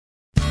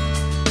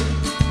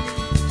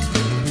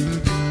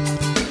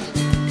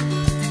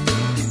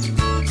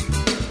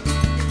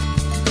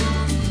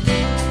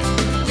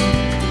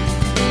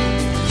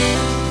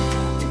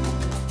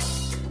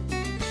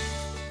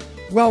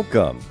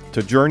Welcome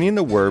to Journey in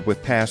the Word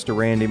with Pastor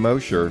Randy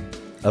Mosher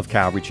of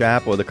Calvary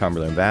Chapel of the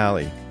Cumberland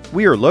Valley.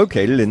 We are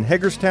located in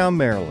Hagerstown,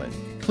 Maryland.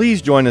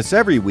 Please join us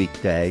every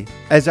weekday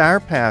as our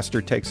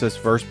pastor takes us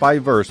verse by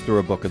verse through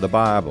a book of the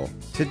Bible.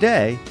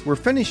 Today, we're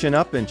finishing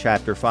up in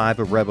chapter 5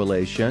 of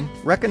Revelation,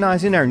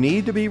 recognizing our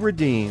need to be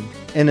redeemed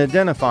and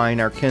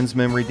identifying our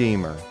kinsman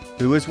redeemer,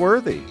 who is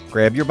worthy.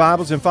 Grab your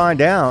Bibles and find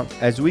out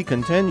as we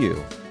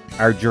continue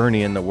our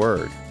journey in the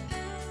Word.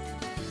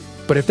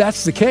 But if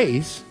that's the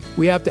case,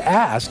 we have to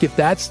ask, if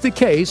that's the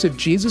case, if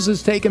Jesus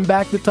has taken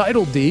back the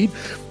title deed,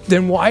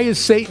 then why is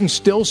Satan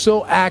still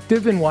so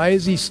active and why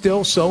is he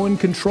still so in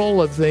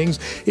control of things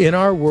in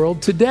our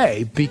world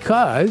today?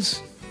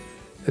 Because,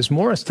 as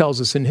Morris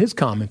tells us in his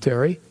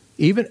commentary,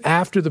 even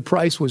after the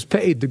price was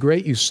paid, the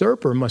great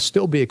usurper must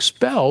still be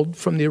expelled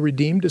from the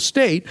redeemed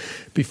estate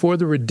before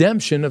the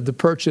redemption of the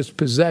purchased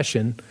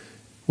possession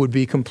would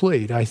be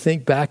complete. I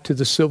think back to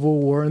the Civil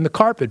War and the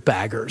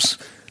carpetbaggers,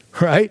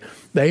 right?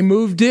 They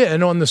moved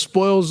in on the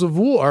spoils of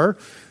war,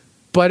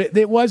 but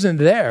it wasn't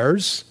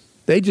theirs.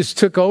 They just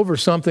took over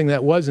something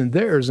that wasn't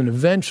theirs, and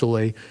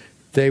eventually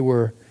they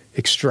were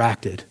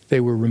extracted.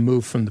 They were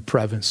removed from the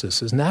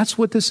premises. And that's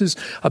what this is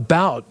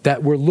about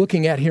that we're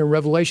looking at here in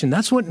Revelation.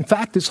 That's what, in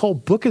fact, this whole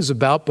book is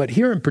about. But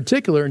here in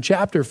particular, in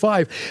chapter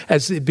 5,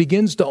 as it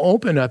begins to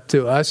open up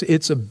to us,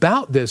 it's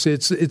about this.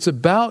 It's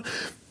about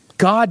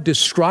God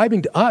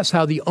describing to us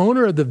how the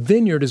owner of the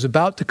vineyard is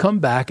about to come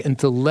back and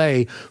to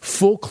lay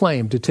full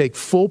claim, to take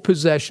full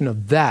possession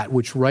of that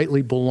which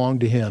rightly belonged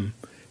to him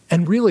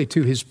and really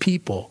to his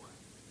people.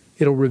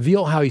 It'll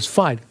reveal how he's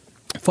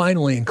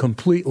finally and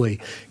completely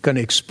going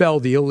to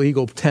expel the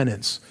illegal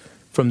tenants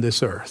from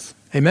this earth.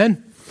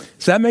 Amen?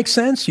 Does that make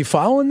sense? You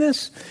following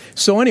this?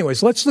 So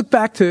anyways, let's look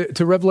back to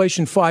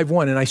Revelation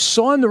 5:1. And I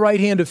saw in the right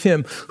hand of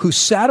him who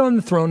sat on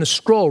the throne a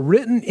scroll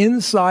written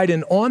inside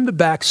and on the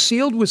back,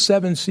 sealed with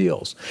 7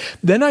 seals.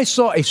 Then I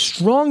saw a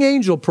strong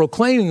angel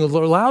proclaiming with a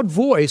loud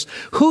voice,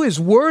 "Who is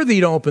worthy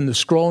to open the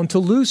scroll and to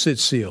loose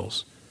its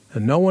seals?"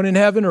 And no one in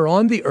heaven or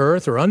on the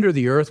earth or under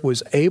the earth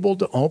was able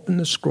to open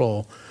the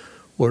scroll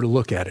or to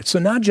look at it. So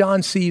now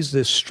John sees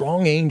this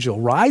strong angel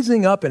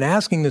rising up and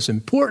asking this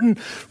important,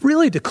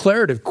 really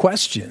declarative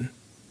question.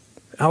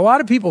 Now, a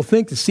lot of people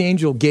think it's the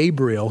angel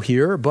Gabriel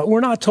here, but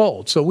we're not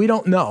told, so we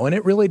don't know. And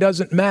it really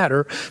doesn't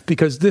matter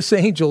because this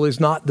angel is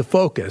not the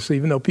focus.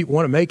 Even though people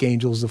want to make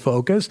angels the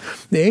focus,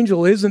 the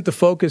angel isn't the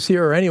focus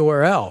here or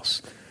anywhere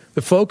else.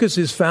 The focus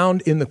is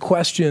found in the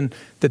question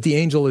that the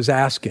angel is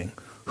asking.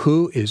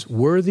 Who is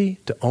worthy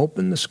to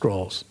open the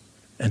scrolls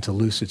and to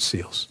loose its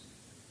seals?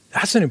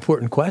 That's an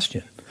important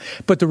question.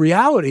 But the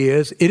reality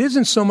is, it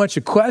isn't so much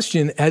a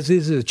question as it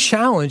is a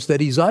challenge that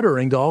he's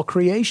uttering to all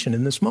creation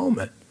in this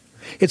moment.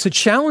 It's a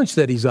challenge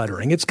that he's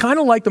uttering. It's kind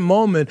of like the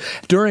moment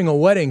during a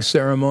wedding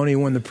ceremony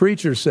when the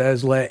preacher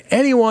says, "Let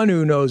anyone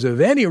who knows of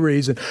any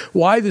reason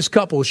why this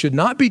couple should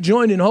not be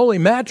joined in holy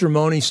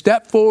matrimony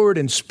step forward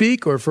and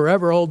speak or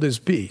forever hold his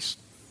peace."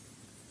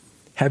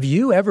 Have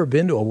you ever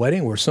been to a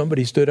wedding where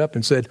somebody stood up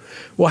and said,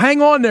 "Well,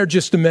 hang on there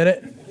just a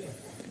minute,"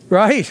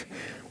 right?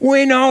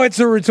 We know it's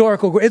a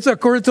rhetorical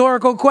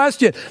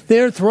question.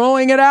 They're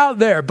throwing it out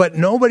there, but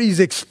nobody's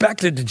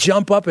expected to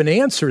jump up and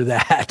answer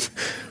that.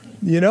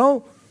 You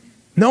know?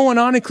 No one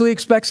honestly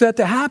expects that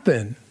to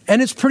happen.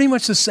 And it's pretty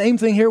much the same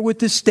thing here with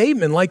this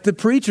statement. Like the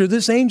preacher,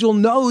 this angel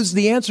knows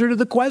the answer to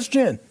the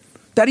question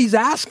that he's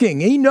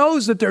asking. He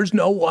knows that there's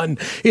no one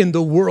in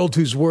the world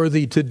who's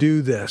worthy to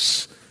do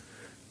this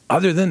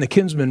other than the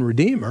kinsman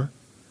redeemer,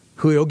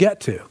 who he'll get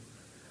to.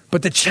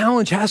 But the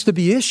challenge has to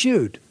be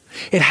issued.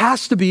 It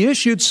has to be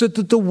issued so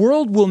that the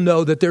world will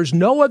know that there's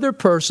no other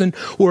person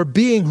or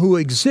being who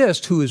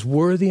exists who is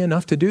worthy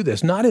enough to do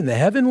this. Not in the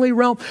heavenly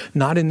realm,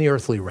 not in the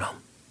earthly realm.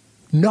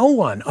 No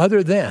one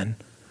other than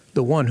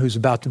the one who's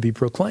about to be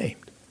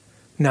proclaimed.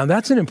 Now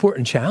that's an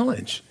important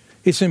challenge.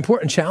 It's an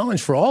important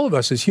challenge for all of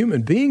us as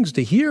human beings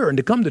to hear and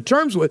to come to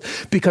terms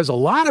with, because a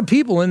lot of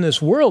people in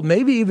this world,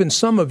 maybe even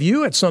some of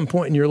you at some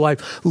point in your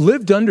life,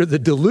 lived under the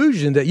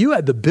delusion that you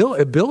had the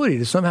ability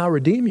to somehow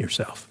redeem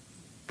yourself.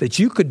 That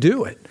you could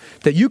do it,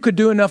 that you could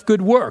do enough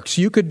good works,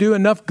 you could do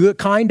enough good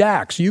kind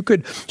acts, you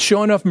could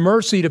show enough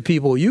mercy to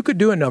people, you could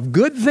do enough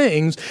good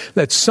things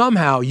that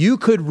somehow you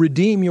could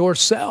redeem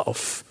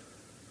yourself.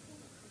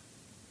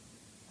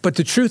 But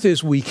the truth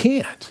is we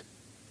can't.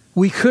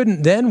 We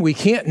couldn't then, we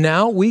can't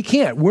now, we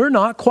can't. We're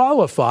not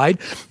qualified,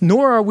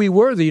 nor are we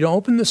worthy to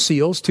open the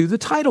seals to the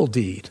title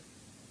deed.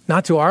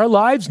 Not to our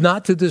lives,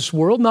 not to this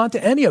world, not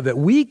to any of it.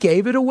 We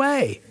gave it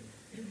away.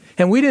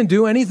 And we didn't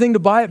do anything to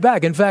buy it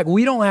back. In fact,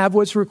 we don't have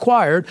what's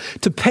required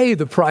to pay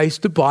the price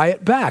to buy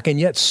it back. And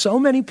yet so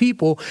many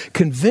people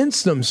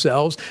convince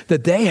themselves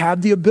that they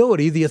have the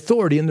ability, the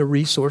authority, and the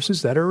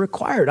resources that are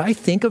required. I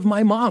think of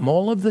my mom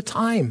all of the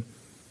time.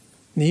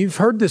 You've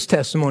heard this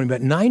testimony,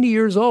 but 90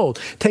 years old.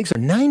 It takes her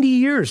 90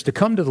 years to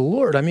come to the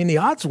Lord. I mean, the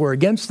odds were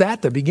against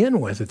that to begin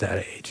with at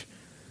that age.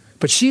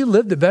 But she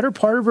lived the better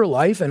part of her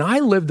life, and I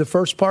lived the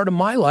first part of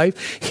my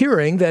life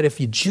hearing that if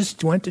you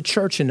just went to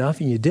church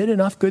enough and you did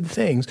enough good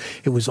things,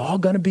 it was all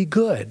going to be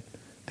good.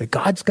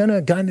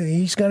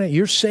 That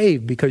you're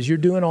saved because you're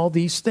doing all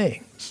these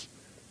things.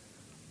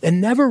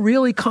 And never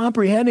really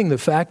comprehending the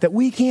fact that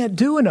we can't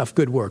do enough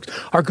good works.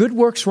 Are good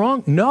works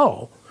wrong?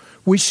 No.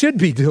 We should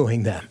be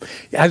doing them.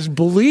 As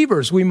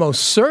believers, we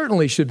most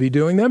certainly should be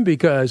doing them,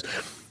 because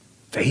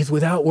faith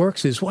without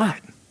works is what?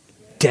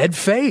 Dead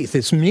faith.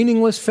 It's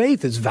meaningless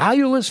faith. It's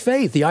valueless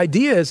faith. The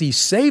idea is he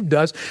saved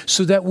us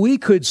so that we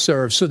could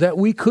serve, so that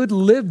we could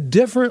live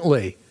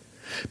differently.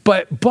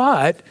 But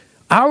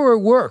our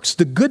works,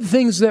 the good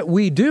things that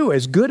we do,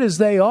 as good as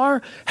they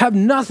are, have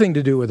nothing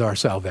to do with our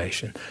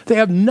salvation. They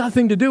have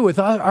nothing to do with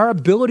our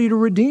ability to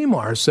redeem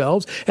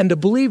ourselves, and to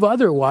believe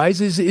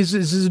otherwise is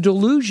a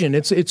delusion.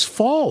 It's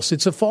false.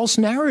 It's a false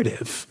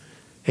narrative.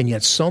 And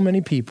yet so many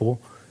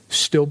people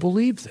still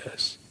believe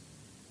this.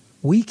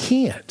 We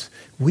cannot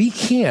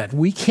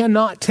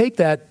take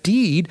that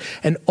deed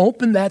and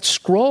open that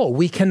scroll.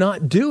 We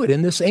cannot do it.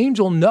 And this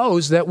angel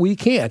knows that we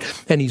can't.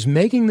 And he's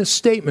making this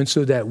statement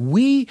so that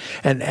we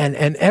and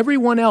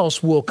everyone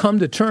else will come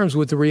to terms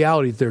with the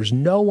reality that there's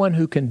no one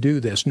who can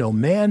do this. No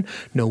man,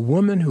 no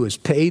woman who has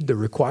paid the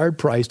required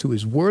price, who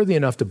is worthy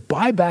enough to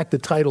buy back the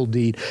title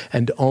deed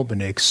and to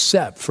open it,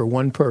 except for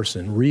one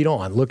person. Read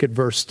on. Look at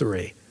verse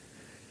 3.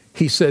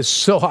 He says,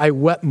 so I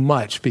wept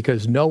much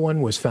because no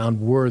one was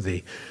found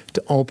worthy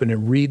to open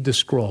and read the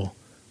scroll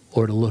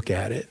or to look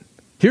at it.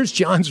 Here's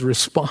John's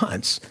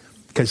response,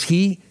 because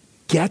he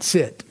gets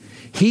it.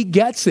 He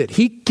gets it.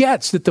 He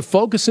gets that the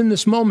focus in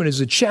this moment is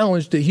a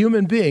challenge to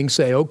human beings.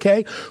 Say,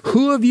 okay,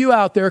 who of you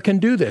out there can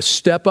do this?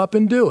 Step up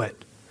and do it.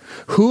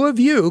 Who of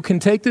you can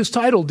take this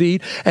title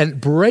deed and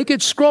break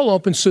its scroll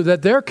open so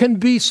that there can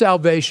be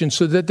salvation,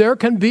 so that there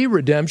can be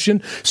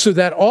redemption, so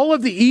that all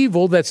of the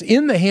evil that's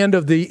in the hand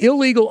of the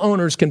illegal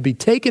owners can be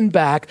taken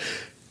back?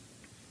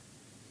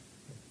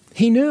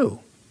 He knew.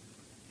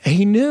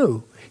 He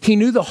knew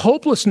the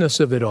hopelessness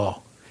of it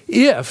all,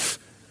 if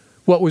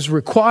what was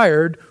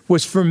required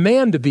was for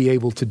man to be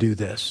able to do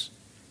this.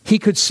 He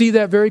could see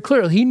that very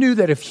clearly. He knew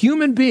that if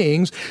human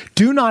beings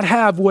do not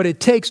have what it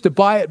takes to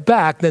buy it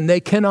back, then they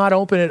cannot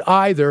open it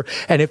either.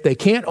 And if they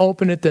can't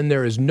open it, then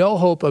there is no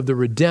hope of the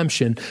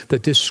redemption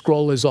that this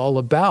scroll is all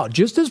about.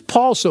 Just as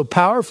Paul so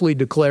powerfully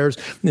declares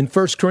in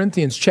 1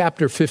 Corinthians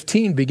chapter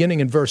 15,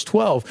 beginning in verse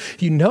 12.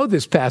 You know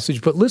this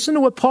passage, but listen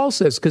to what Paul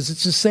says, because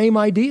it's the same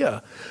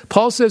idea.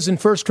 Paul says in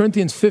 1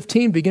 Corinthians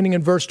 15, beginning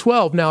in verse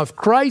 12, now if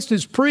Christ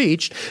is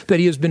preached that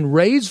he has been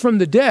raised from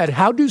the dead,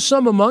 how do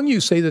some among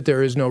you say that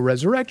there is no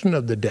resurrection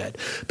of the dead?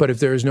 But if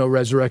there is no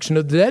resurrection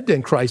of the dead,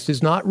 then Christ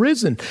is not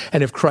risen.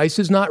 And if Christ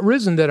is not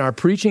risen, then our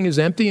preaching is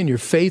empty and your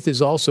faith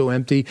is also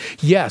empty.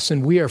 Yes,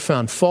 and we are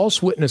found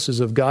false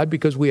witnesses of God,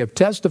 because we have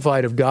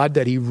testified of God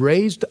that he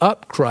raised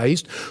up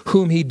Christ,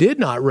 whom he did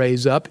not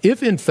raise up,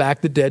 if in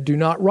fact the dead do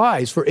not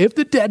rise. For if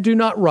the dead do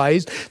not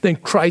rise, then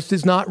Christ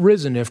is not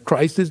risen. If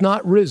Christ is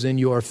not risen,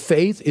 your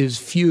faith is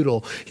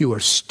futile. You are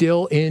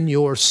still in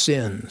your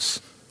sins.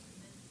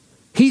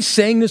 He's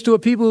saying this to a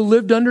people who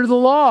lived under the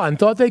law and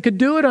thought they could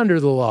do it under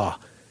the law.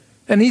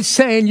 And he's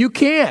saying, you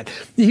can't.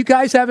 You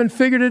guys haven't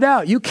figured it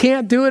out. You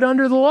can't do it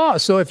under the law.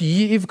 So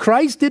if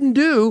Christ didn't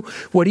do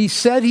what he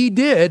said he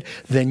did,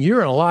 then you're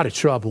in a lot of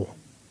trouble.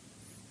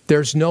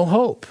 There's no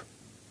hope.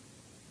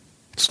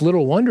 It's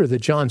little wonder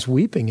that John's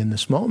weeping in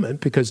this moment,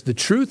 because the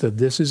truth of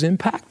this is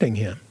impacting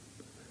him.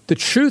 The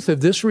truth of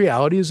this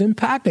reality is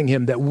impacting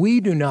him, that we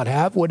do not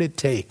have what it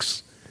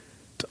takes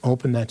to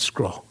open that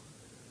scroll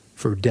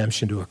for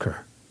redemption to occur.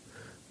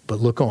 But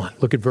look on.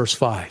 Look at verse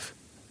 5.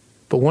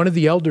 But one of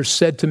the elders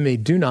said to me,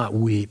 do not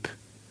weep.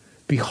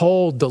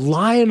 Behold, the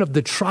Lion of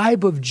the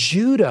tribe of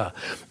Judah,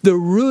 the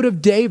Root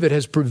of David,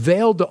 has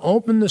prevailed to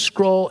open the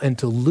scroll and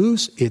to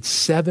loose its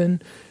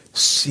 7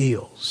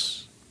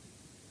 seals.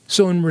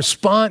 So in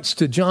response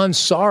to John's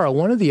sorrow,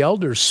 one of the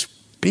elders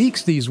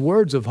speaks these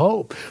words of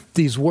hope,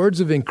 these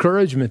words of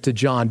encouragement to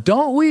John.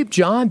 Don't weep,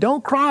 John.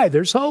 Don't cry.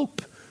 There's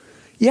hope.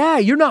 Yeah,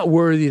 you're not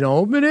worthy to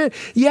open it.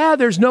 Yeah,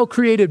 there's no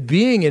created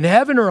being in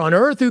heaven or on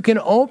earth who can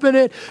open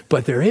it.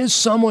 But there is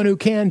someone who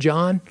can,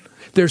 John.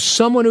 There's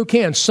someone who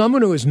can.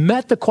 Someone who has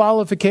met the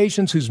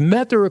qualifications, who's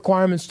met the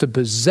requirements to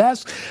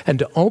possess and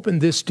to open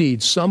this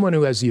deed. Someone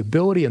who has the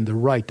ability and the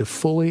right to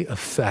fully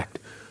effect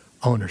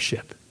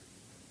ownership.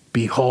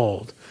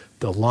 Behold,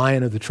 the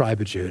Lion of the tribe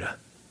of Judah.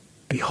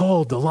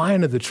 Behold, the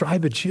Lion of the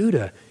tribe of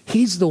Judah.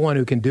 He's the one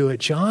who can do it,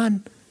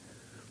 John.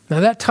 Now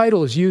that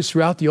title is used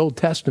throughout the Old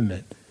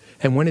Testament.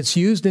 And when it's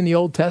used in the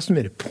Old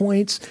Testament, it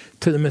points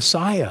to the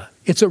Messiah.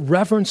 It's a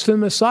reference to the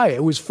Messiah.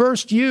 It was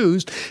first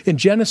used in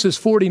Genesis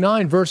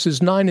 49,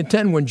 verses 9 and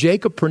 10, when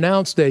Jacob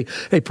pronounced a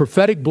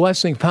prophetic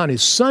blessing upon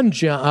his son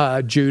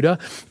Judah,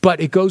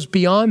 but it goes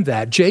beyond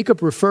that.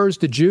 Jacob refers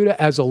to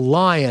Judah as a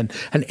lion,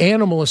 an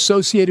animal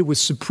associated with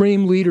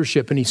supreme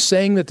leadership, and he's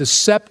saying that the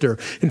scepter,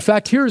 in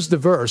fact, here's the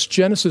verse,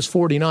 Genesis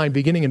 49,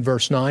 beginning in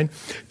verse 9,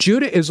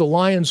 Judah is a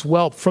lion's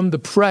whelp from the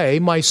prey,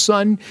 my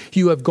son,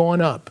 you have gone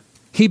up.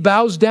 He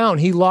bows down,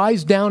 he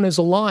lies down as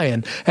a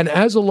lion, and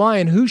as a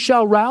lion, who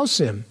shall rouse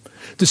him?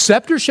 The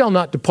scepter shall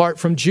not depart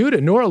from Judah,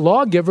 nor a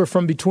lawgiver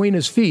from between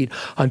his feet,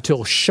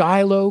 until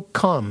Shiloh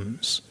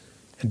comes,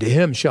 and to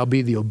him shall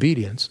be the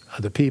obedience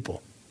of the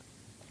people.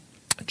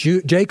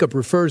 Jacob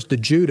refers to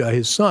Judah,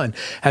 his son,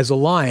 as a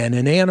lion,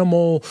 an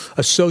animal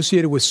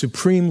associated with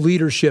supreme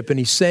leadership. And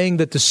he's saying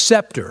that the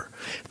scepter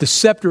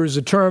is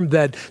a term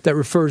that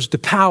refers to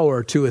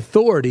power, to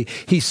authority.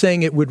 He's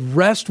saying it would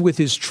rest with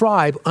his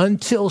tribe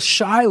until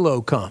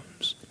Shiloh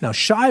comes. Now,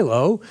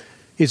 Shiloh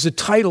is a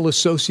title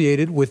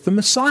associated with the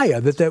Messiah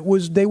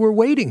that they were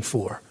waiting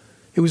for.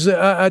 It was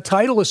a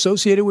title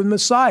associated with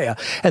Messiah.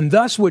 And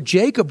thus what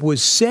Jacob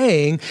was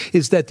saying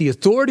is that the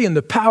authority and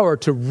the power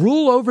to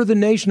rule over the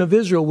nation of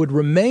Israel would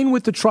remain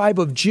with the tribe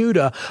of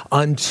Judah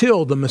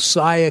until the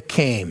Messiah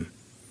came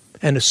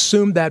and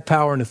assumed that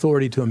power and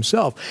authority to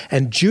himself.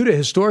 And Judah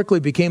historically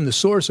became the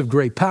source of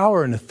great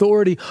power and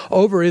authority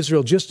over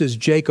Israel, just as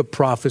Jacob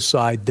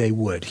prophesied they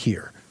would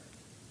here.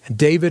 And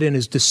David and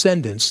his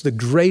descendants, the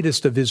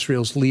greatest of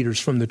Israel's leaders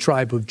from the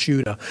tribe of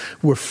Judah,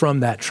 were from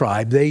that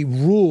tribe. They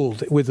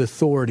ruled with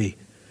authority.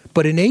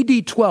 But in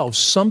AD 12,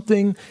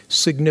 something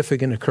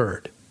significant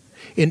occurred.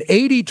 In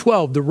AD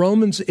 12, the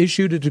Romans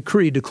issued a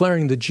decree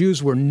declaring the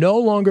Jews were no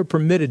longer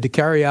permitted to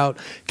carry out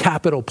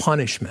capital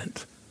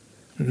punishment.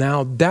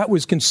 Now, that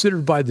was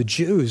considered by the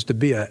Jews to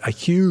be a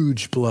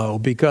huge blow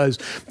because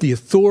the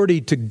authority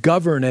to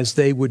govern as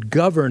they would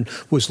govern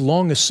was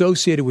long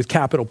associated with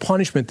capital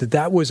punishment,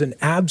 that was an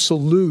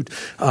absolute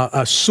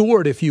a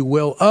sword, if you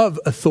will, of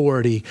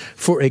authority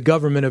for a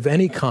government of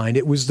any kind.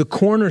 It was the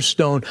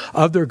cornerstone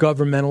of their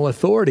governmental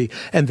authority.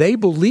 And they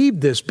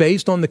believed this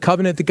based on the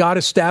covenant that God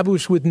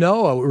established with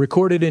Noah,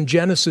 recorded in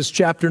Genesis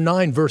chapter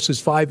 9,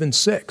 verses 5 and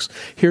 6.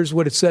 Here's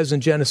what it says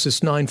in Genesis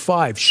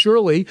 9:5.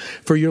 Surely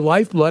for your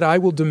lifeblood I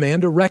will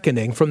demand a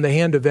reckoning. From the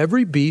hand of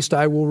every beast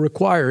I will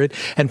require it,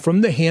 and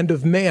from the hand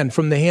of man,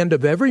 from the hand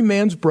of every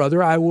man's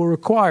brother I will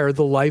require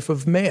the life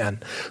of man.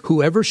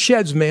 Whoever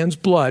sheds man's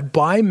blood,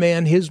 by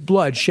man his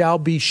blood shall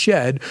be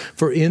shed,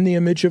 for in the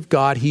image of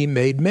God he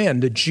made man.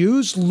 The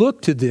Jews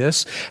looked to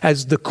this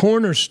as the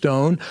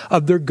cornerstone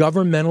of their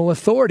governmental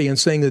authority, and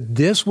saying that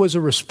this was a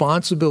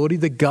responsibility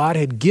that God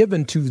had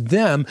given to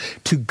them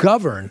to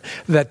govern,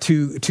 that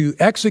to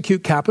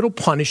execute capital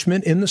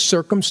punishment in the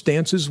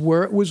circumstances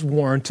where it was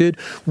warranted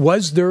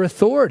was their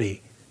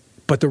authority.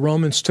 But the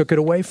Romans took it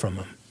away from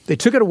them. They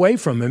took it away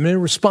from him. And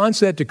in response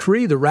to that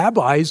decree, the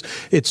rabbis,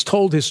 it's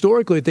told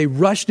historically, that they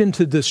rushed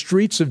into the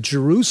streets of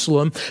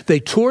Jerusalem. They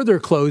tore their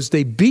clothes.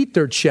 They beat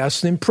their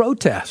chests in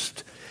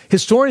protest.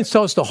 Historians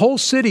tell us the whole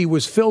city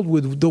was filled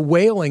with the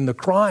wailing, the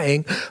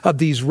crying of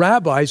these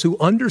rabbis who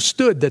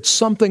understood that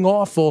something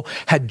awful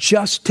had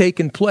just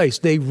taken place.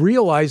 They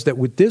realized that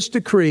with this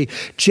decree,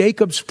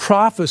 Jacob's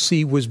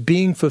prophecy was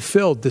being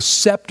fulfilled. The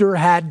scepter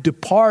had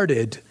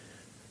departed.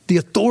 The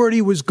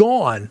authority was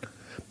gone.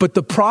 But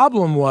the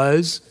problem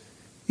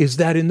is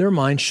that in their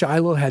mind,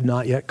 Shiloh had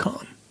not yet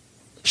come.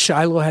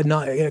 Shiloh had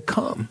not yet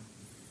come.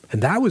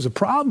 And that was a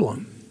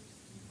problem.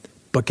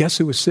 But guess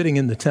who was sitting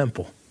in the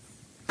temple,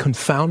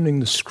 confounding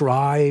the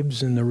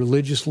scribes and the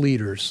religious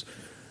leaders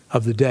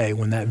of the day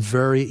when that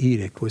very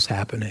edict was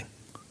happening?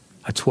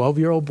 A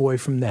 12-year-old boy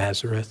from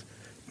Nazareth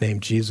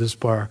named Jesus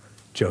bar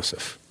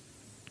Joseph.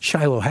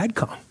 Shiloh had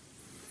come.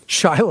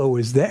 Shiloh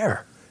was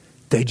there.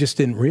 They just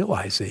didn't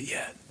realize it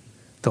yet.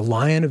 The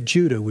Lion of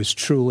Judah was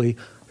truly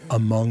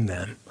among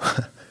them.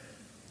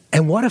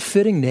 And what a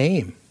fitting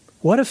name.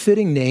 What a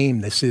fitting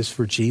name this is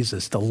for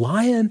Jesus. The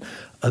Lion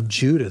of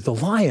Judah, the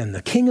Lion,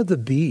 the King of the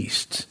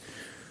beasts.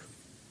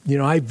 You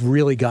know, I've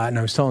really gotten,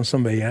 I was telling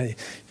somebody, I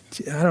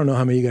don't know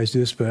how many of you guys do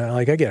this, but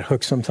I get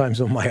hooked sometimes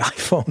on my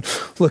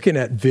iPhone looking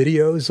at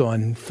videos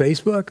on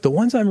Facebook. The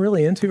ones I'm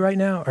really into right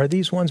now are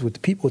these ones with the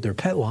people with their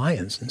pet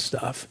lions and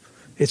stuff.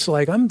 It's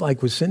like, I'm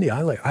like with Cindy,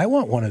 I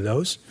want one of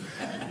those.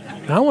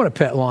 I want a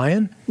pet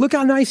lion. Look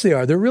how nice they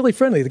are. They're really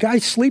friendly. The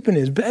guy's sleeping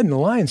in his bed and the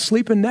lion's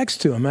sleeping next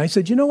to him. And I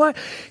said, you know what?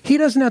 He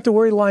doesn't have to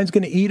worry the lion's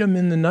going to eat him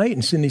in the night.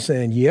 And Cindy's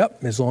saying,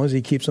 yep, as long as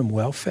he keeps him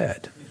well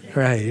fed.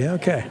 Right, yeah,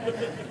 okay.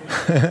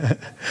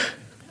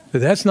 But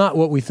that's not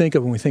what we think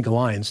of when we think of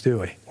lions, do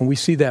we? When we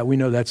see that, we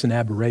know that's an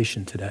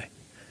aberration today.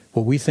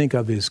 What we think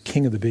of is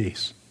King of the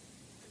beasts.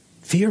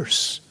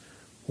 Fierce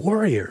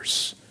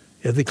warriors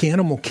of the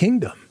animal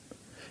kingdom.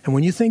 And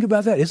when you think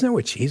about that, isn't that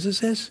what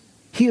Jesus is?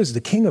 He is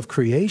the king of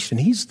creation.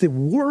 He's the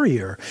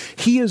warrior.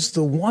 He is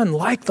the one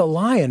like the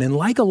lion. And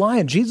like a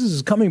lion, Jesus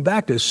is coming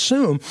back to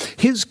assume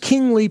his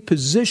kingly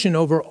position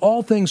over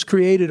all things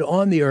created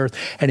on the earth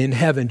and in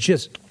heaven,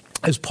 just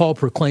as Paul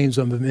proclaims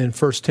them in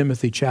 1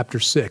 Timothy chapter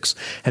 6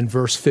 and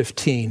verse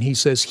 15. He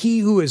says, he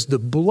who is the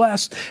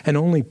blessed and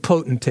only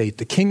potentate,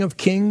 the King of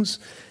kings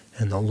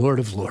and the Lord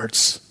of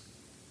lords.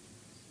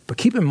 But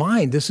keep in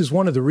mind, this is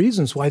one of the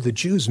reasons why the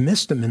Jews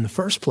missed him in the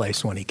first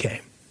place when he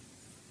came.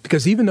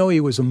 Because even though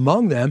he was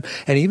among them,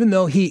 and even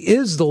though he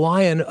is the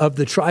Lion of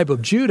the tribe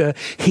of Judah,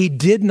 he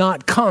did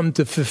not come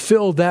to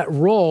fulfill that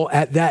role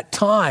at that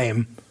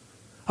time,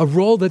 a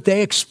role that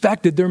they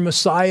expected their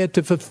Messiah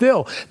to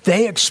fulfill.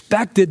 They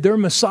expected their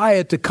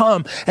Messiah to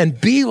come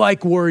and be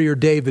like warrior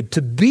David,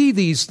 to be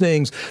these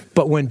things.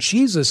 But when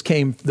Jesus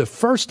came the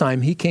first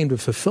time, he came to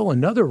fulfill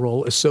another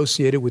role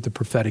associated with the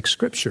prophetic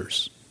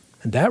scriptures.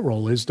 And that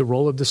role is the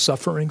role of the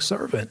suffering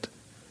servant.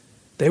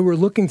 They were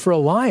looking for a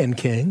lion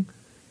king,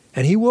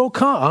 and he will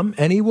come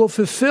and he will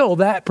fulfill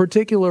that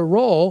particular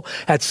role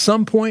at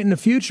some point in the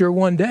future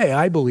one day,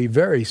 I believe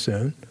very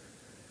soon.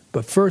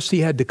 But first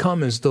he had to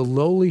come as the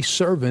lowly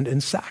servant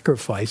and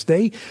sacrifice.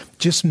 They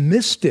just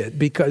missed it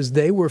because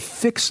they were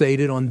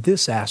fixated on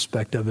this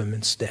aspect of him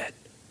instead.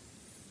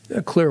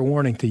 A clear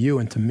warning to you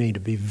and to me to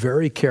be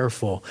very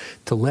careful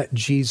to let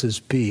Jesus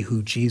be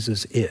who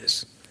Jesus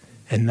is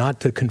and not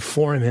to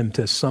conform him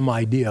to some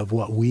idea of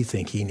what we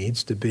think he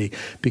needs to be,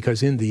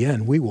 because in the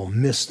end we will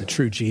miss the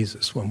true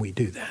Jesus when we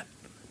do that.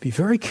 Be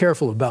very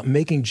careful about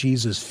making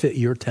Jesus fit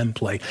your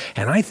template.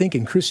 And I think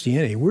in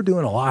Christianity we're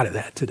doing a lot of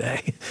that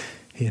today.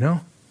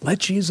 Let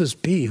Jesus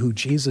be who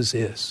Jesus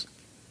is.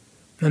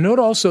 Now note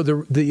also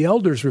the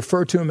elders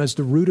refer to him as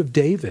the root of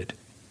David.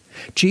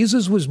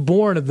 Jesus was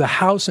born of the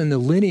house and the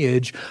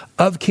lineage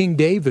of King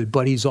David,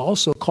 but he's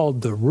also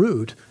called the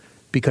root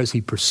because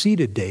he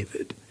preceded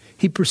David.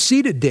 He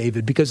preceded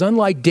David because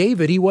unlike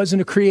David, he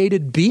wasn't a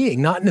created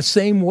being, not in the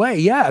same way.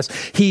 Yes,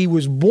 he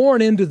was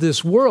born into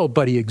this world,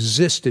 but he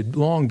existed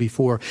long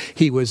before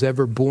he was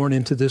ever born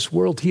into this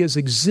world. He has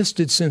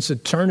existed since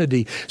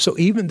eternity. So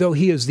even though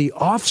he is the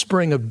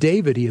offspring of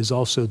David, he is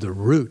also the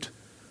root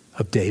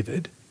of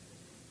David.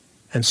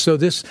 And so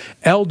this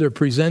elder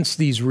presents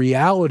these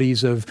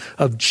realities of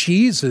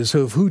Jesus,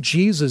 of who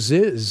Jesus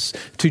is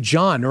to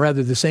John, or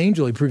rather this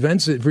angel, he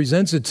presents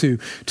it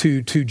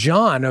to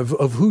John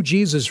of who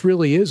Jesus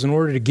really is in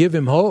order to give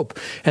him hope.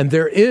 And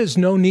there is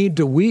no need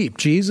to weep.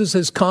 Jesus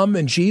has come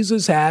and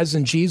Jesus has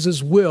and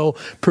Jesus will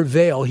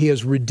prevail. He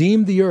has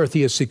redeemed the earth.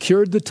 He has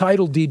secured the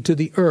title deed to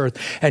the earth,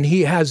 and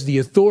he has the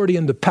authority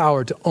and the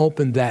power to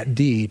open that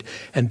deed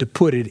and to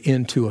put it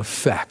into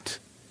effect.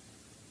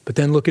 But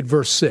then look at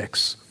verse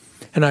 6.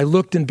 And I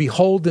looked, and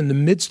behold, in the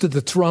midst of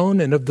the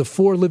throne and of the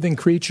 4 living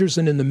creatures,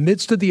 and in the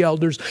midst of the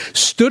elders,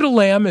 stood a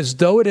lamb as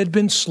though it had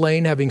been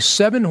slain, having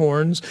 7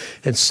 horns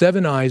and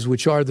 7 eyes,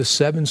 which are the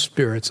 7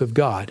 spirits of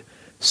God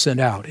sent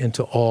out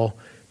into all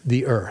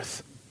the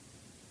earth.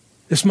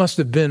 This must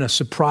have been a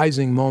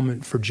surprising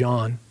moment for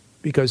John,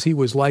 because he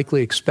was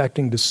likely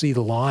expecting to see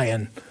the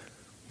lion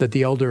that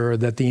the elder or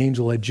that the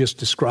angel had just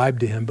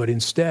described to him. But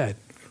instead,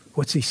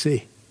 what's he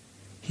see?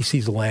 He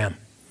sees a lamb.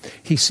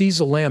 He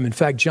sees a lamb. In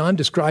fact, John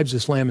describes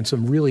this lamb in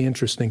some really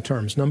interesting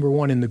terms. Number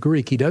one, in the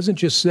Greek, he doesn't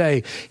just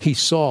say he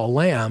saw a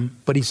lamb,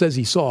 but he says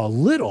he saw a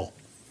little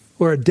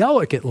or a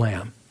delicate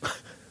lamb.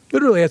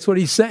 Literally, that's what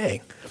he's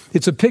saying.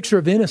 It's a picture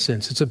of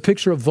innocence. It's a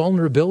picture of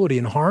vulnerability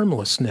and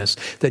harmlessness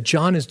that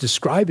John is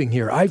describing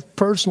here. I've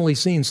personally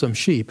seen some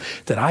sheep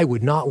that I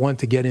would not want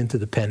to get into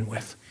the pen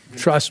with.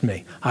 Trust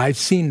me, I've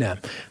seen them.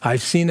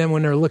 I've seen them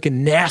when they're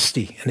looking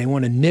nasty and they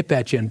want to nip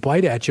at you and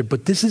bite at you.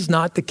 But this is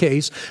not the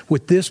case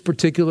with this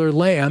particular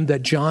lamb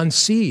that John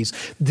sees.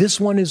 This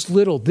one is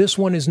little. This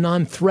one is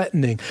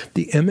non-threatening.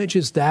 The image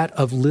is that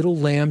of little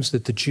lambs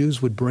that the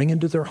Jews would bring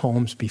into their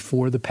homes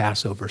before the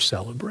Passover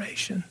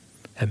celebration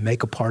and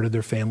make a part of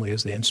their family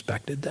as they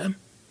inspected them.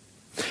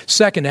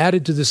 Second,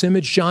 added to this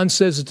image, John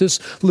says that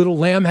this little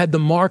lamb had the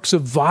marks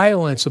of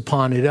violence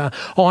on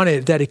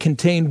it, that it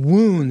contained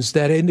wounds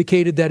that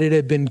indicated that it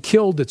had been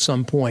killed at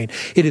some point.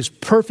 It is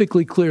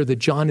perfectly clear that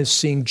John is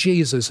seeing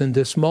Jesus in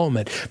this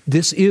moment.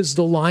 This is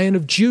the Lion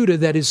of Judah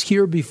that is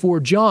here before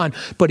John,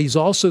 but he's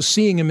also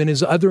seeing him in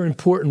his other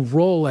important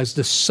role as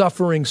the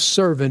suffering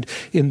servant,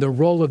 in the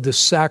role of the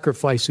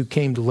sacrifice who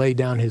came to lay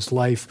down his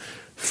life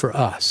for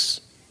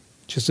us.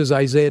 Just as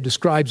Isaiah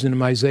describes in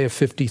Isaiah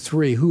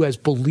 53, who has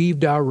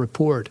believed our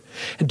report,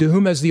 and to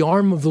whom has the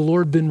arm of the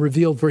Lord been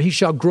revealed? For he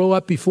shall grow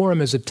up before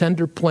him as a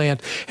tender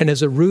plant and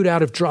as a root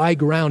out of dry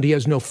ground. He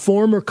has no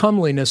form or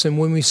comeliness, and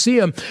when we see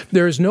him,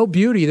 there is no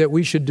beauty that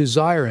we should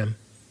desire him.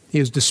 He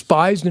is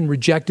despised and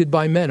rejected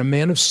by men, a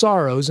man of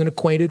sorrows and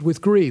acquainted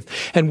with grief.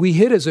 And we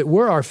hid, as it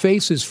were, our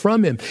faces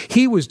from him.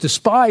 He was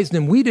despised,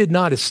 and we did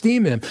not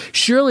esteem him.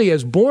 Surely he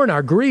has borne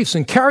our griefs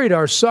and carried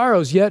our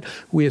sorrows, yet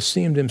we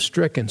esteemed him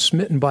stricken,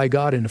 smitten by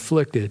God, and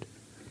afflicted.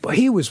 But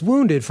he was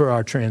wounded for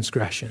our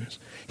transgressions.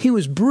 He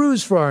was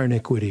bruised for our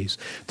iniquities.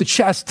 The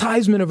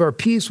chastisement of our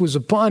peace was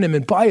upon him,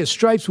 and by his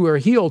stripes we are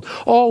healed.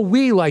 All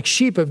we like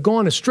sheep have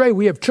gone astray.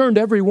 We have turned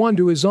every one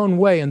to his own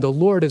way, and the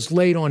Lord has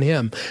laid on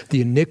him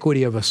the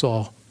iniquity of us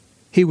all.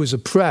 He was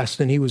oppressed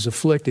and he was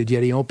afflicted,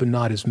 yet he opened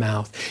not his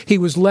mouth. He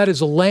was led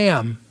as a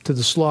lamb to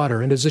the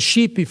slaughter, and as a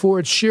sheep before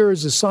its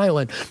shearers is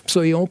silent,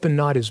 so he opened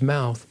not his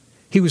mouth.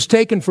 He was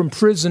taken from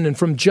prison and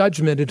from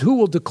judgment, and who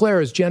will declare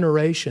his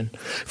generation?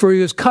 For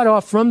he was cut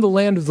off from the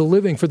land of the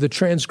living. For the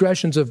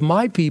transgressions of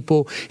my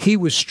people he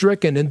was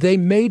stricken, and they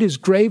made his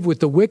grave with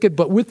the wicked,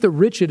 but with the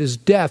rich at his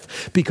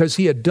death, because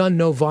he had done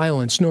no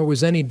violence, nor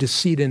was any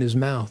deceit in his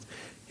mouth.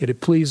 Yet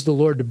it pleased the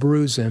Lord to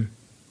bruise him.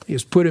 He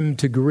has put him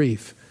to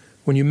grief.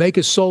 When you make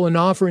his soul an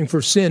offering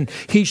for sin,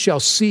 he shall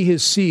see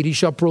his seed. He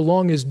shall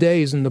prolong his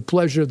days, and the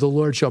pleasure of the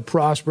Lord shall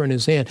prosper in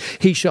his hand.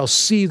 He shall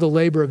see the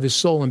labor of his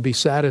soul and be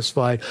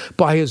satisfied.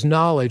 By his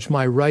knowledge,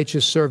 my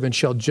righteous servant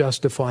shall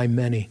justify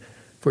many,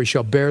 for he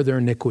shall bear their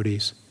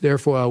iniquities.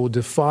 Therefore I will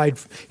divide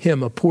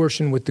him a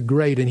portion with the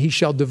great, and he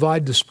shall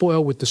divide the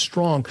spoil with the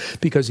strong,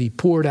 because he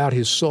poured out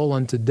his soul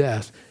unto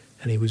death,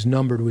 and he was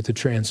numbered with the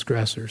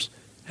transgressors,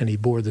 and he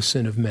bore the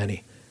sin of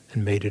many,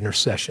 and made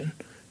intercession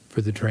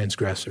for the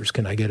transgressors.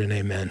 Can I get an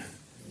amen?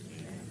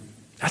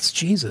 That's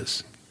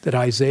Jesus that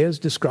Isaiah is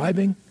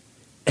describing,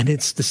 and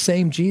it's the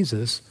same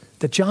Jesus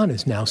that John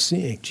is now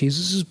seeing.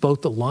 Jesus is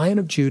both the Lion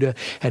of Judah,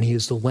 and he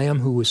is the Lamb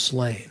who was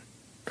slain.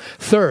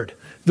 Third,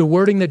 the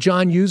wording that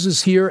John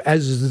uses here,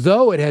 as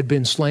though it had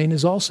been slain,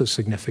 is also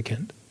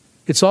significant.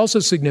 It's also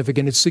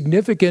significant. It's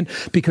significant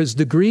because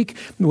the Greek,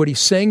 what he's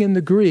saying in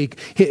the Greek,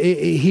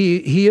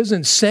 he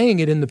isn't saying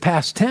it in the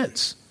past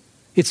tense.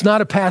 It's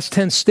not a past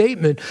tense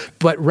statement,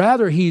 but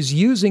rather he's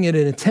using it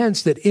in a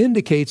tense that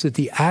indicates that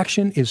the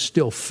action is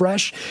still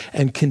fresh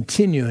and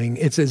continuing.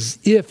 It's as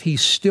if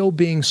he's still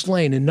being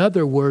slain. In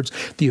other words,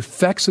 the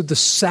effects of the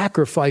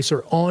sacrifice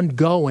are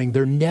ongoing.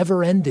 They're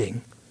never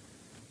ending.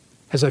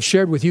 As I've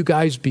shared with you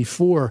guys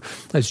before,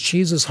 as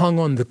Jesus hung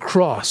on the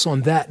cross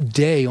on that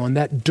day, on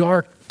that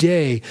dark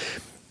day,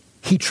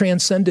 he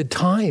transcended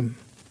time.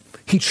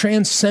 He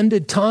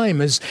transcended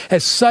time. As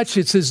such,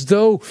 it's as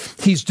though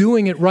he's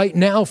doing it right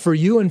now for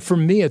you and for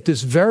me at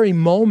this very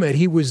moment.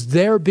 He was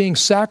there being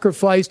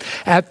sacrificed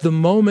at the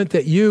moment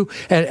that you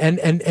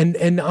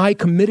and I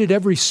committed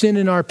every sin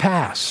in our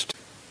past.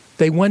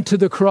 They went to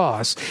the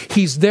cross.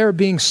 He's there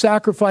being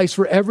sacrificed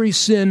for every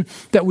sin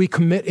that we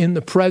commit in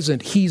the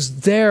present. He's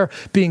there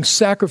being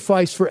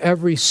sacrificed for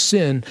every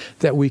sin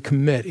that we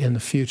commit in the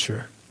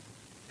future.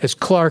 As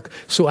Clark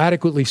so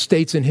adequately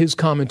states in his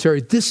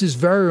commentary, this is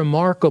very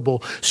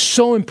remarkable.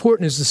 So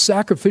important is the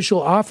sacrificial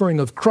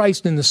offering of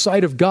Christ in the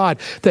sight of God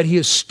that he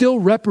is still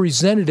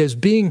represented as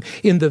being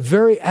in the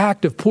very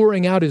act of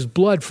pouring out his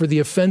blood for the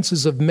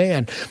offenses of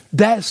man.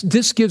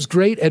 This gives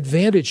great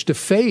advantage to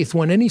faith.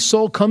 When any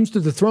soul comes to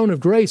the throne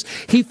of grace,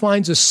 he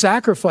finds a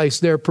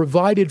sacrifice there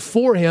provided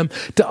for him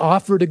to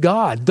offer to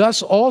God.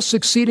 Thus, all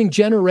succeeding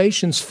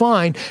generations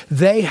find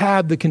they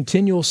have the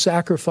continual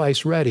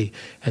sacrifice ready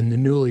and the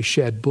newly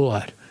shed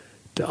blood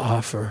to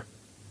offer.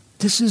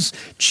 This is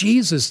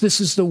Jesus. This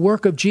is the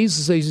work of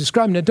Jesus that he's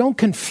describing. Now, don't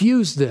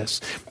confuse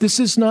this. This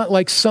is not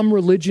like some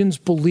religions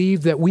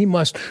believe that we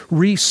must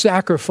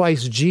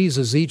re-sacrifice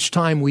Jesus each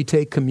time we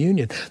take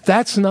communion.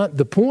 That's not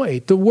the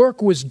point. The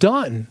work was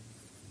done,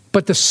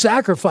 but the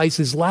sacrifice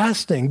is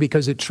lasting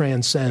because it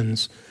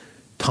transcends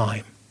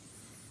time.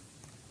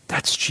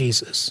 That's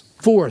Jesus.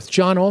 Fourth,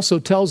 John also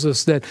tells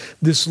us that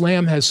this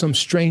lamb has some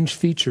strange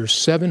features: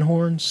 7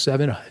 horns,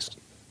 7 eyes.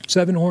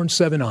 7 horns,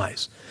 7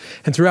 eyes.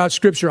 And throughout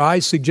Scripture,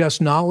 eyes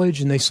suggest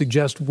knowledge and they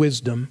suggest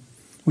wisdom.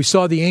 We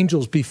saw the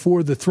angels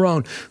before the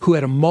throne who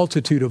had a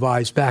multitude of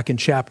eyes back in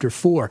chapter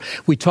 4.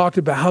 We talked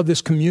about how this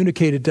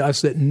communicated to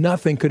us that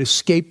nothing could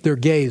escape their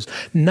gaze,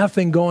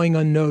 nothing going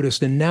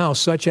unnoticed. And now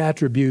such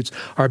attributes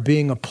are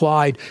being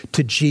applied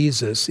to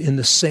Jesus in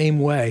the same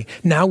way.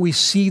 Now we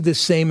see the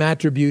same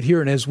attribute here.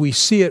 And as we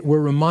see it, we're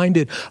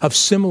reminded of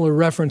similar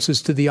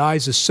references to the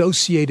eyes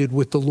associated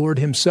with the Lord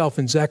himself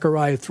in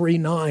Zechariah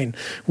 3:9,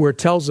 where it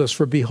tells us,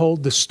 "For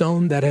behold, the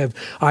stone that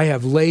I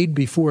have laid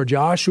before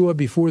Joshua,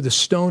 before the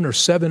stone are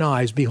 7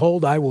 eyes.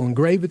 Behold, I will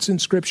engrave its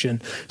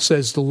inscription,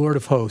 says the Lord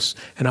of hosts,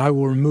 and I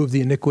will remove the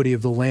iniquity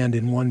of the land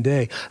in one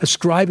day,"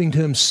 ascribing to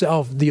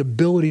himself the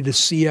ability to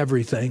see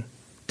everything,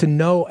 to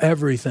know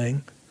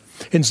everything.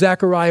 In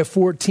Zechariah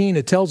 14,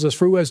 it tells us,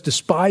 "For who has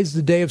despised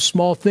the day of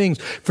small things?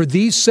 For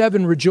these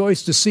 7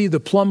 rejoice to see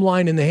the plumb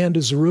line in the hand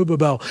of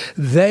Zerubbabel.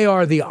 They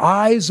are the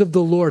eyes of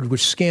the Lord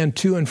which scan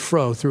to and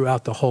fro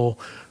throughout the whole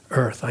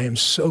earth." I am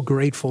so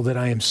grateful that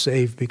I am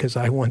saved because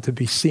I want to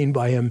be seen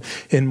by him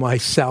in my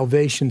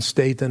salvation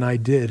state than I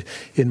did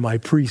in my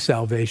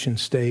pre-salvation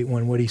state,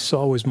 when what he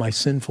saw was my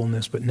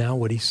sinfulness, but now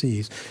what he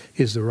sees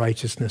is the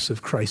righteousness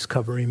of Christ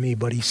covering me.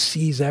 But he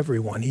sees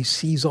everyone. He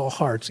sees all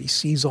hearts. He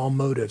sees all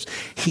motives.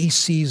 He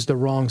sees the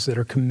wrongs that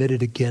are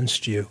committed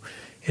against you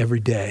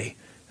every day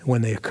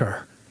when they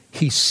occur.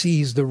 He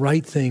sees the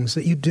right things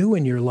that you do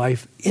in your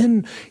life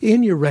in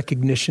your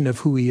recognition of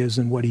who he is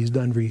and what he's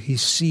done for you. He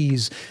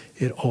sees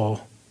it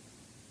all.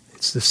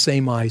 It's the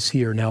same eyes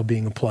here now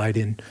being applied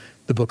in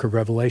the book of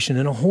Revelation.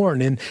 And a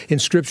horn in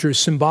Scripture is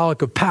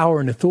symbolic of power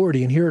and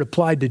authority. And here it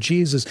applied to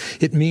Jesus,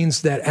 it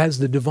means that as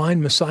the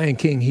divine Messiah and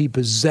King, he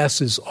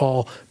possesses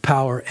all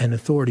power and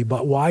authority.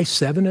 But why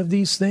 7 of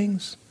these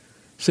things?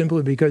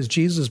 Simply because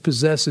Jesus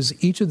possesses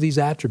each of these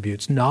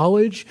attributes: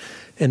 knowledge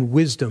and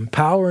wisdom,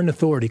 power and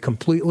authority,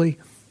 completely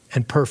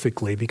and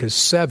perfectly, because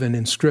 7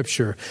 in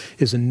Scripture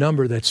is a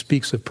number that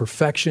speaks of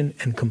perfection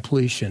and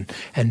completion.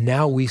 And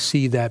now we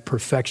see that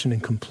perfection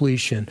and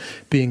completion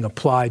being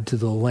applied to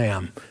the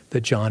Lamb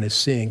that John is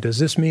seeing. Does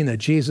this mean that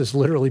Jesus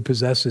literally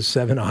possesses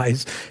 7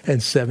 eyes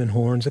and 7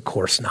 horns? Of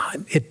course not.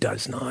 It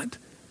does not.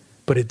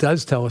 But it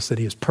does tell us that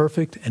he is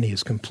perfect and he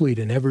is complete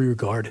in every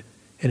regard.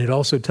 And it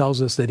also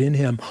tells us that in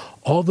him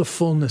all the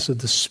fullness of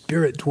the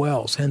Spirit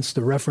dwells, hence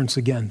the reference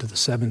again to the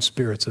 7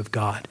 spirits of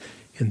God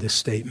in this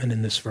statement,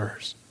 in this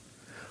verse.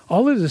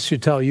 All of this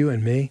should tell you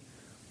and me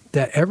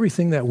that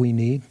everything that we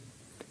need,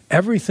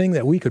 Everything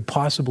that we could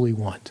possibly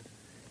want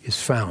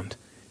is found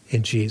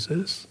in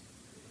Jesus.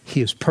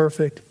 He is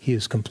perfect. He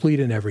is complete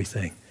in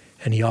everything.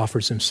 And he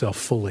offers himself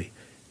fully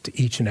to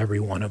each and every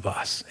one of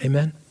us.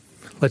 Amen?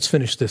 Let's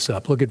finish this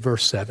up. Look at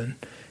verse 7.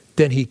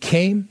 Then he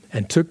came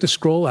and took the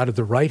scroll out of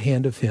the right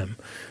hand of him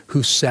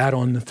who sat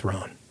on the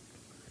throne.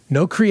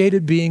 No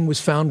created being was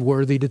found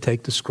worthy to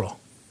take the scroll,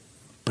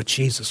 but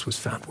Jesus was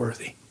found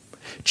worthy.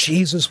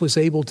 Jesus was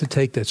able to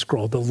take that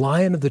scroll. The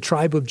Lion of the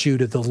tribe of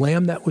Judah, the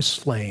Lamb that was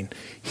slain,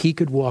 he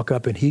could walk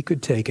up and he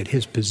could take it.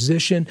 His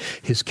position,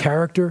 his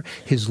character,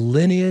 his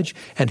lineage,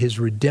 and his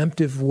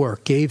redemptive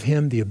work gave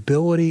him the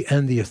ability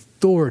and the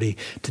authority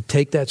to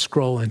take that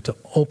scroll and to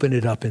open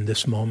it up in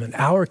this moment.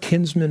 Our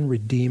kinsman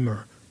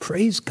redeemer,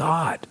 praise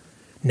God,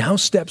 now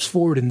steps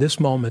forward in this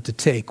moment to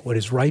take what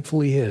is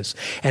rightfully his.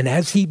 And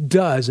as he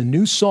does, a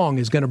new song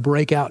is going to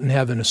break out in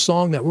heaven, a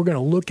song that we're going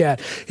to look at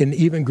in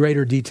even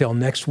greater detail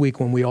next week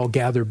when we all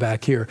gather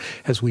back here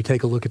as we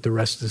take a look at the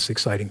rest of this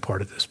exciting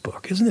part of this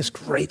book. Isn't this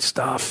great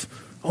stuff?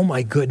 Oh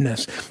my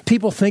goodness.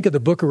 People think of the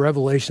book of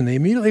Revelation, they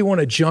immediately want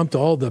to jump to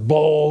all the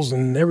bowls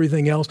and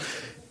everything else.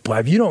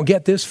 But if you don't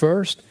get this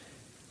first,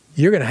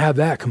 you're going to have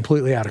that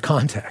completely out of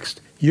context.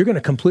 You're going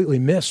to completely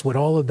miss what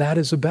all of that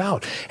is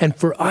about. And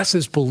for us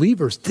as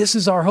believers, this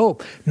is our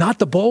hope. Not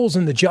the bowls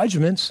and the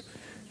judgments.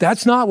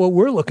 That's not what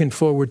we're looking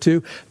forward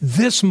to.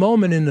 This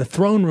moment in the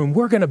throne room,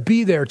 we're going to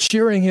be there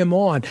cheering him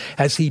on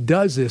as he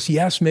does this.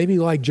 Yes, maybe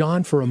like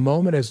John for a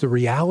moment, as the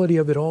reality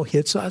of it all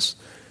hits us,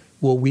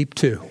 we'll weep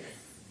too.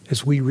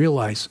 As we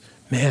realize,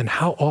 man,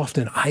 how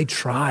often I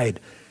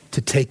tried to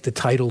take the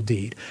title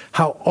deed.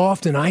 How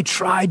often I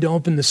tried to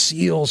open the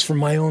seals for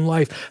my own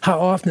life.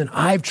 How often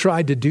I've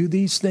tried to do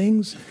these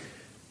things,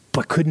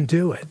 but couldn't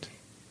do it.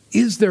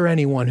 Is there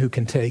anyone who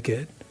can take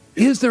it?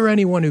 Is there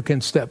anyone who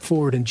can step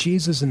forward? And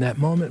Jesus in that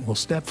moment will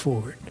step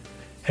forward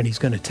and he's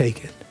going to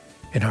take it.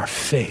 And our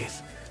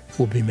faith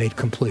will be made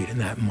complete in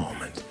that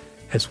moment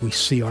as we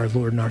see our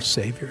Lord and our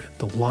Savior,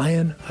 the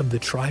Lion of the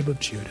tribe of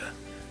Judah,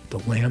 the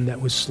Lamb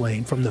that was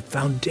slain from the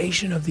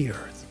foundation of the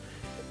earth,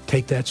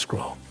 take that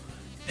scroll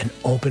and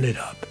open it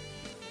up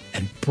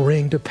and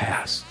bring to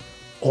pass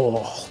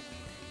all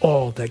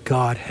that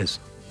God has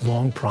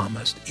long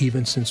promised,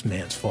 even since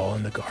man's fall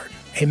in the garden.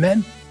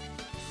 Amen?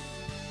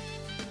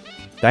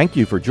 Thank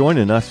you for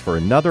joining us for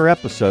another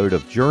episode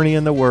of Journey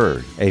in the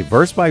Word, a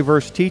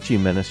verse-by-verse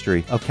teaching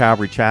ministry of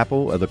Calvary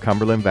Chapel of the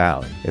Cumberland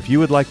Valley. If you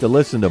would like to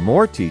listen to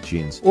more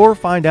teachings or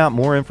find out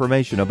more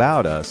information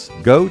about us,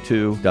 go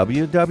to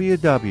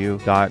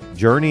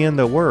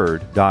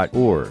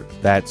www.journeyintheword.org.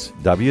 That's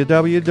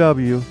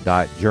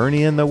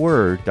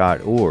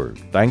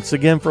www.journeyintheword.org. Thanks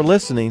again for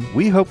listening.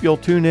 We hope you'll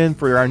tune in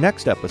for our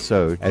next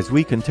episode as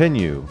we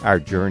continue our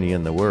Journey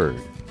in the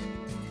Word.